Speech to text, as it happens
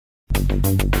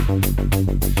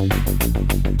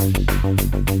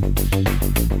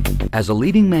As a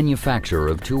leading manufacturer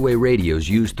of two-way radios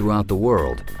used throughout the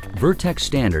world, Vertex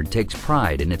Standard takes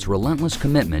pride in its relentless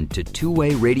commitment to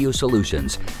two-way radio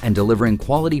solutions and delivering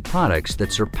quality products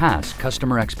that surpass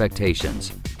customer expectations.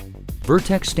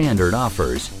 Vertex Standard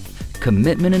offers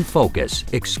commitment and focus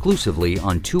exclusively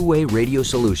on two-way radio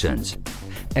solutions,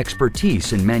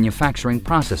 expertise in manufacturing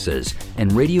processes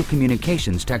and radio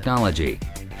communications technology,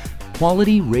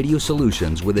 quality radio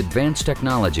solutions with advanced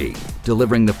technology,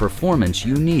 delivering the performance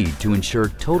you need to ensure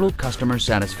total customer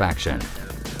satisfaction.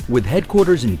 With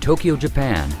headquarters in Tokyo,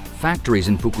 Japan, factories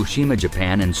in Fukushima,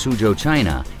 Japan and Suzhou,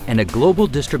 China, and a global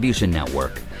distribution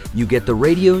network, you get the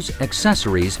radios,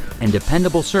 accessories, and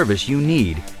dependable service you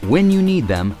need when you need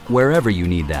them, wherever you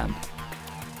need them.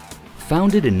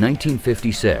 Founded in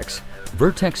 1956,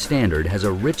 Vertex Standard has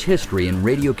a rich history in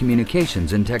radio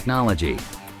communications and technology.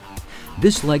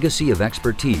 This legacy of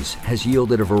expertise has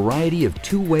yielded a variety of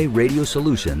two-way radio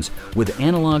solutions with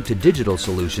analog to digital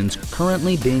solutions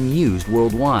currently being used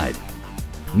worldwide,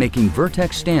 making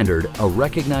Vertex Standard a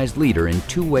recognized leader in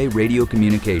two-way radio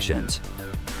communications.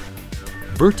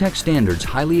 Vertex Standard's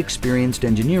highly experienced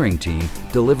engineering team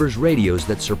delivers radios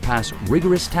that surpass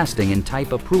rigorous testing and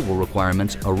type approval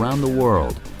requirements around the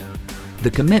world. The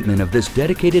commitment of this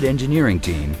dedicated engineering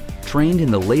team, trained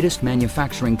in the latest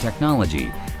manufacturing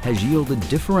technology, has yielded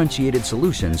differentiated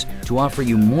solutions to offer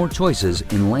you more choices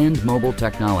in land mobile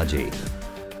technology.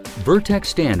 Vertex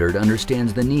Standard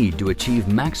understands the need to achieve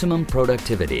maximum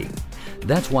productivity.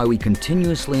 That's why we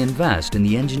continuously invest in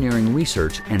the engineering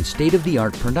research and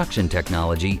state-of-the-art production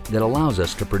technology that allows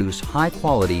us to produce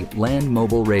high-quality land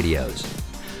mobile radios.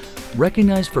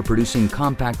 Recognized for producing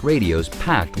compact radios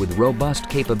packed with robust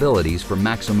capabilities for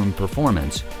maximum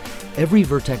performance, every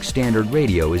Vertex Standard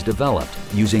radio is developed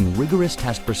using rigorous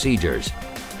test procedures.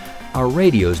 Our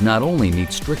radios not only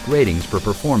meet strict ratings for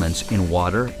performance in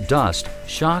water, dust,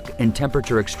 shock, and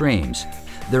temperature extremes,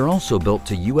 they're also built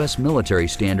to U.S. military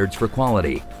standards for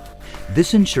quality.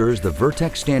 This ensures the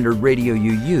Vertex Standard radio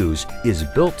you use is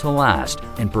built to last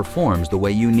and performs the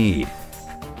way you need.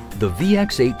 The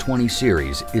VX820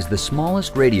 series is the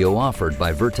smallest radio offered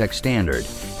by Vertex Standard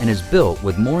and is built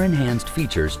with more enhanced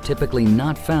features typically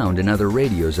not found in other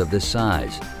radios of this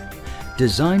size.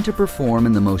 Designed to perform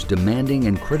in the most demanding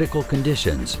and critical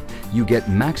conditions, you get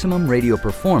maximum radio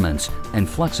performance and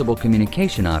flexible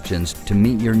communication options to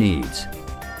meet your needs.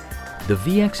 The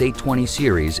VX820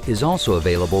 series is also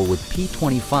available with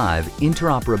P25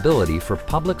 interoperability for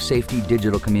public safety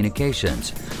digital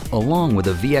communications, along with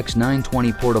the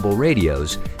VX920 portable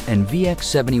radios and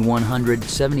VX7100,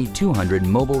 7200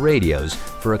 mobile radios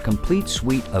for a complete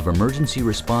suite of emergency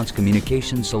response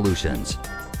communication solutions.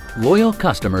 Loyal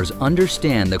customers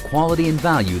understand the quality and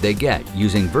value they get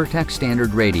using Vertex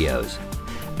Standard radios.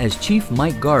 As Chief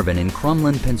Mike Garvin in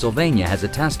Crumlin, Pennsylvania has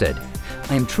attested,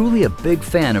 I am truly a big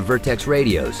fan of Vertex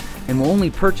radios and will only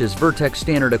purchase Vertex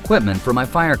Standard equipment for my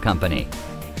fire company.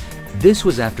 This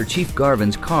was after Chief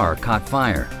Garvin's car caught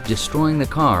fire, destroying the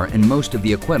car and most of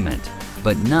the equipment,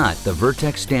 but not the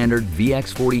Vertex Standard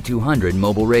VX4200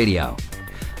 mobile radio.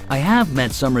 I have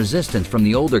met some resistance from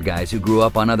the older guys who grew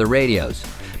up on other radios,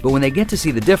 but when they get to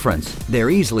see the difference, they're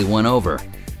easily won over.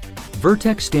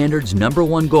 Vertex Standard's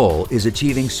 #1 goal is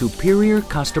achieving superior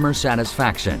customer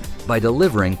satisfaction by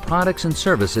delivering products and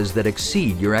services that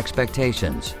exceed your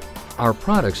expectations. Our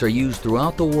products are used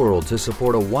throughout the world to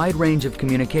support a wide range of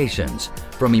communications,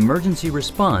 from emergency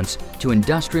response to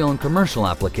industrial and commercial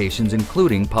applications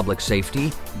including public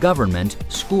safety, government,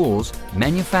 schools,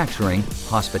 manufacturing,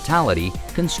 hospitality,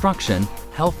 construction,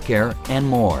 healthcare, and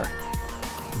more.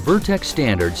 Vertex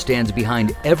Standard stands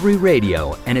behind every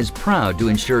radio and is proud to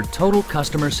ensure total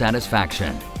customer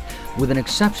satisfaction. With an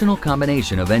exceptional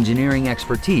combination of engineering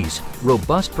expertise,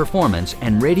 robust performance,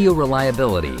 and radio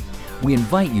reliability, we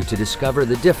invite you to discover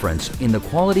the difference in the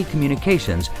quality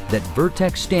communications that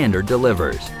Vertex Standard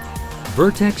delivers.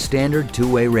 Vertex Standard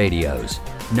two-way radios,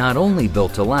 not only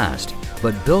built to last,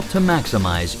 but built to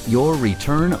maximize your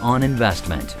return on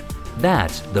investment.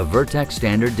 That's the Vertex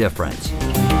Standard difference.